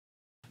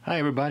Hi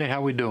everybody,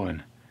 how we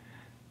doing?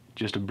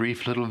 Just a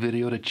brief little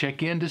video to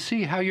check in to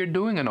see how you're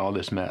doing in all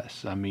this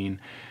mess. I mean,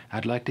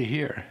 I'd like to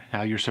hear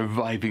how you're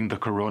surviving the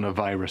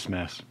coronavirus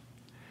mess.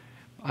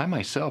 I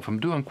myself am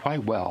doing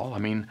quite well. I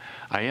mean,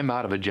 I am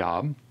out of a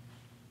job.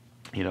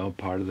 You know,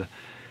 part of the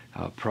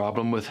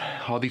problem with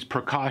all these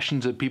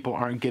precautions that people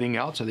aren't getting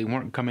out, so they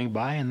weren't coming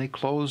by, and they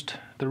closed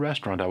the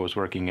restaurant I was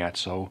working at.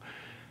 So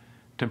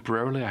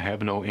temporarily I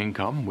have no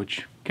income,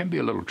 which can be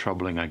a little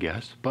troubling, I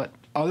guess. But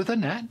other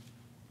than that,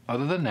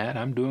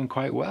 I'm doing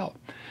quite well.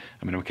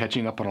 I mean, I'm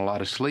catching up on a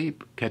lot of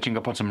sleep, catching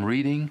up on some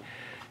reading,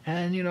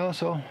 and, you know,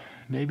 so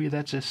maybe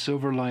that's a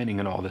silver lining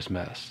in all this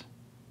mess.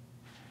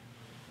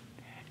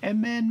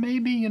 And then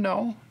maybe, you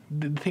know,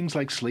 things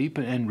like sleep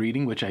and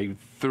reading, which I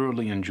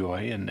thoroughly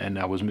enjoy and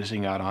I was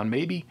missing out on,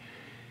 maybe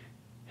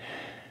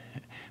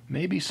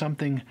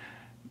something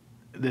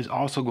that's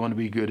also going to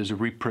be good is a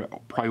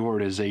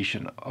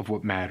reprioritization of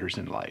what matters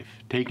in life.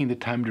 Taking the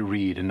time to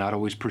read and not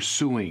always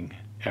pursuing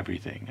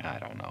everything. I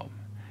don't know.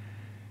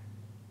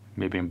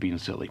 Maybe I'm being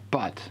silly,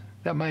 but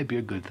that might be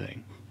a good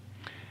thing.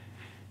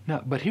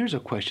 Now, but here's a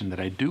question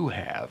that I do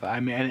have. I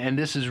mean, and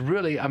this is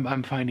really,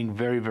 I'm finding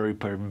very, very,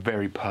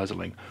 very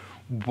puzzling.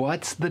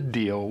 What's the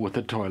deal with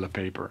the toilet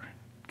paper?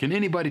 Can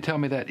anybody tell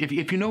me that? If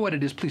you know what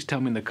it is, please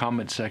tell me in the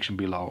comment section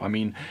below. I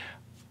mean,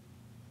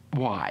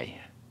 why?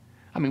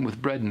 I mean,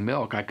 with bread and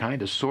milk, I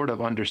kind of sort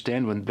of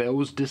understand when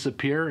those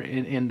disappear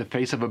in the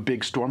face of a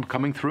big storm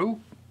coming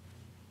through.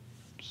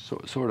 So,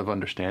 sort of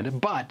understand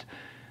it. But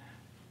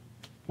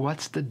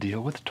what's the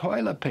deal with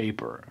toilet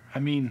paper? I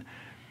mean,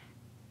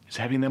 is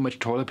having that much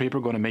toilet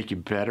paper going to make you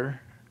better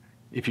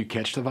if you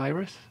catch the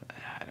virus?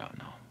 I don't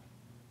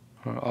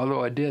know.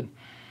 Although I did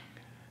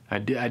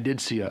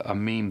see a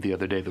meme the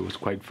other day that was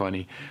quite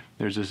funny.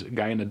 There's this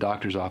guy in the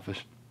doctor's office,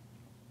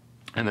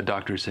 and the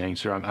doctor is saying,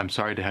 "Sir, I'm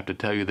sorry to have to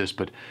tell you this,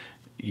 but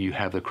you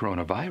have the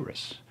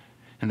coronavirus."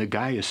 And the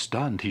guy is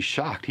stunned. He's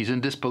shocked. He's in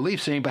disbelief,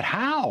 saying, "But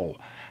how?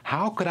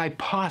 How could I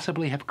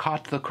possibly have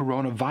caught the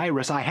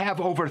coronavirus? I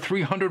have over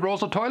 300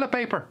 rolls of toilet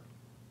paper."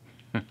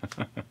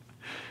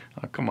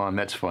 Oh, come on,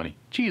 that's funny.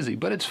 Cheesy,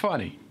 but it's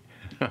funny.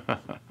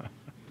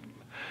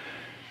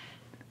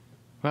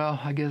 Well,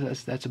 I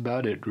guess that's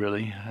about it,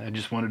 really. I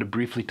just wanted to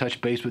briefly touch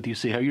base with you,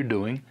 see how you're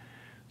doing.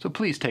 So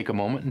please take a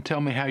moment and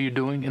tell me how you're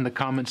doing in the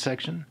comments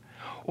section.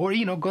 Or,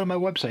 you know, go to my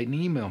website and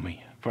email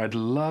me, for I'd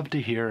love to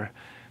hear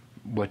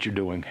what you're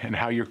doing and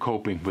how you're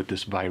coping with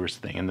this virus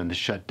thing and then the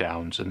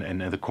shutdowns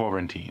and the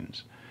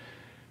quarantines.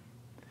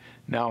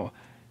 Now,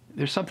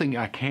 there's something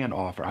I can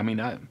offer. I mean,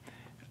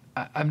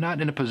 I'm not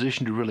in a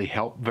position to really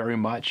help very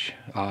much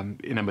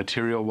in a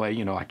material way.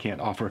 You know, I can't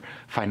offer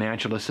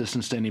financial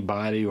assistance to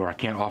anybody, or I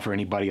can't offer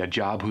anybody a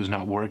job who's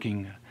not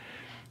working.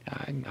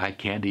 I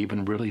can't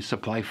even really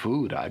supply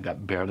food. I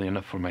got barely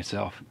enough for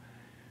myself.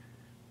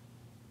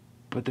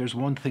 But there's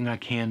one thing I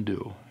can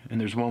do,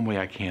 and there's one way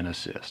I can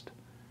assist.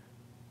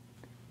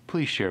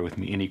 Please share with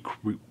me any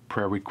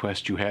prayer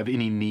requests you have,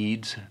 any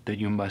needs that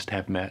you must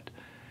have met.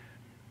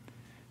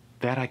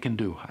 That I can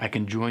do. I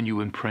can join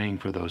you in praying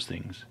for those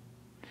things.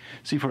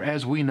 See, for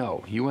as we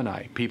know, you and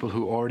I, people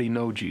who already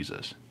know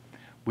Jesus,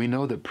 we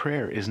know that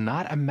prayer is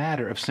not a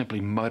matter of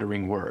simply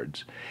muttering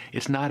words.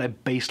 It's not a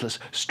baseless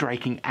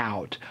striking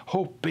out,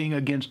 hoping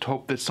against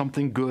hope that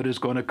something good is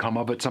going to come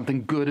of it,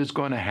 something good is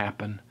going to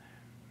happen.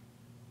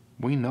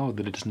 We know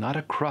that it's not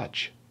a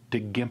crutch to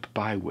gimp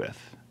by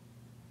with.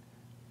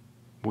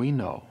 We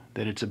know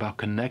that it's about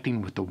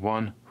connecting with the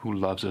one who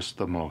loves us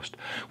the most,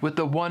 with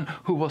the one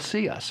who will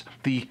see us,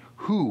 the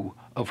who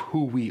of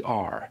who we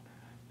are,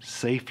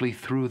 safely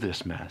through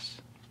this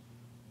mess.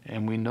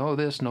 And we know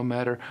this no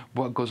matter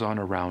what goes on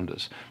around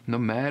us, no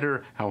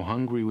matter how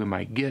hungry we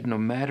might get, no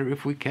matter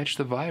if we catch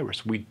the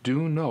virus. We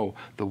do know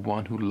the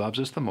one who loves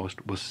us the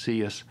most will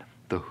see us,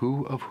 the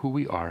who of who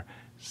we are,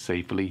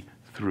 safely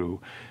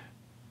through.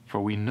 For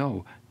we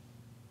know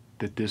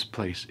that this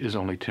place is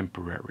only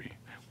temporary.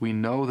 We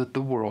know that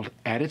the world,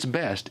 at its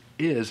best,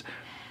 is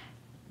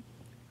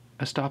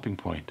a stopping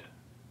point.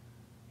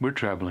 We're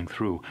traveling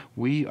through.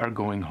 We are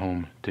going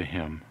home to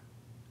Him.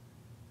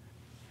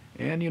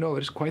 And, you know,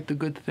 it's quite the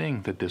good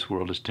thing that this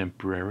world is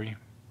temporary.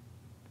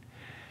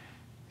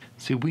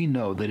 See, we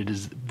know that it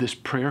is this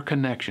prayer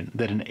connection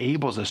that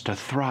enables us to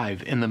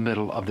thrive in the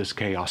middle of this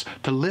chaos,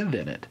 to live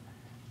in it,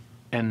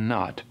 and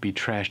not be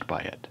trashed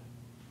by it.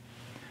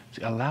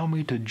 See, allow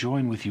me to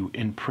join with you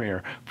in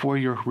prayer for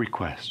your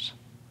requests.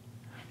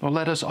 Well,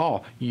 let us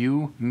all,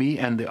 you, me,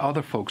 and the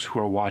other folks who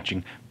are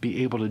watching,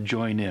 be able to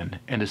join in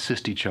and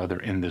assist each other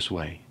in this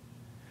way.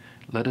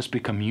 Let us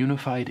become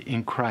unified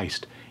in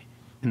Christ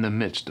in the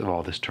midst of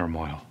all this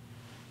turmoil.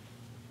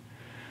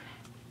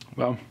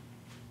 Well,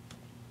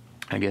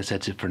 I guess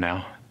that's it for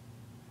now.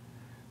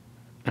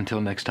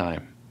 Until next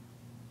time,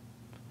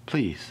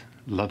 please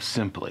love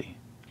simply,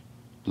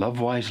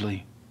 love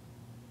wisely,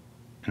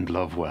 and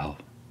love well.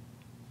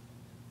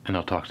 And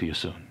I'll talk to you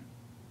soon.